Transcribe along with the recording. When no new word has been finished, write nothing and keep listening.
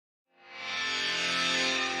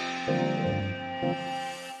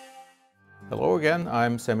Hello again,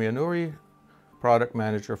 I'm Semir, Product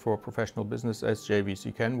Manager for Professional Business at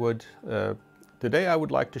JVC Kenwood. Today I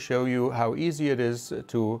would like to show you how easy it is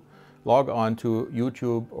to log on to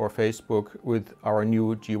YouTube or Facebook with our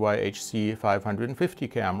new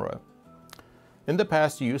GY-HC550 camera. In the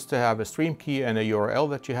past you used to have a stream key and a URL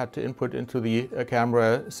that you had to input into the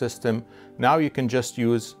camera system. Now you can just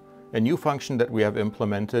use a new function that we have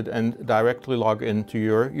implemented and directly log into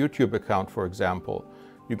your YouTube account, for example.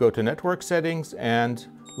 You go to Network Settings and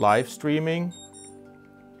Live Streaming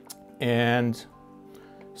and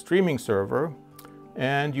Streaming Server,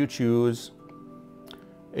 and you choose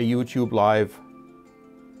a YouTube Live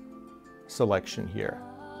selection here.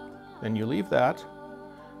 Then you leave that,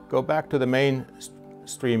 go back to the main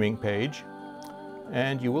streaming page,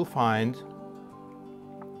 and you will find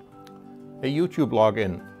a YouTube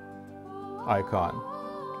login icon.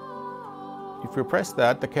 If you press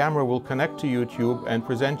that, the camera will connect to YouTube and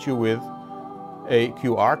present you with a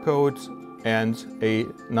QR code and a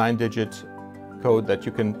 9-digit code that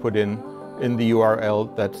you can put in the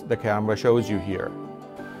URL that the camera shows you here.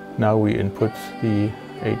 Now we input the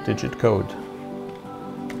 8-digit code.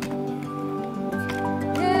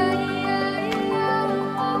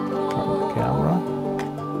 On the camera.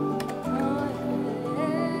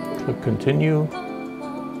 Click Continue.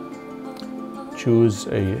 Choose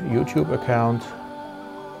a YouTube account.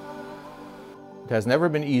 It has never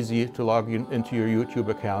been easy to log into your YouTube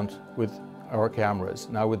account with our cameras.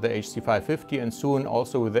 Now with the HC550 and soon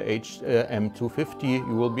also with the HM250,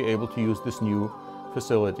 you will be able to use this new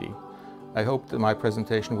facility. I hope that my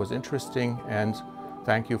presentation was interesting, and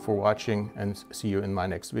thank you for watching, and see you in my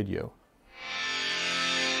next video.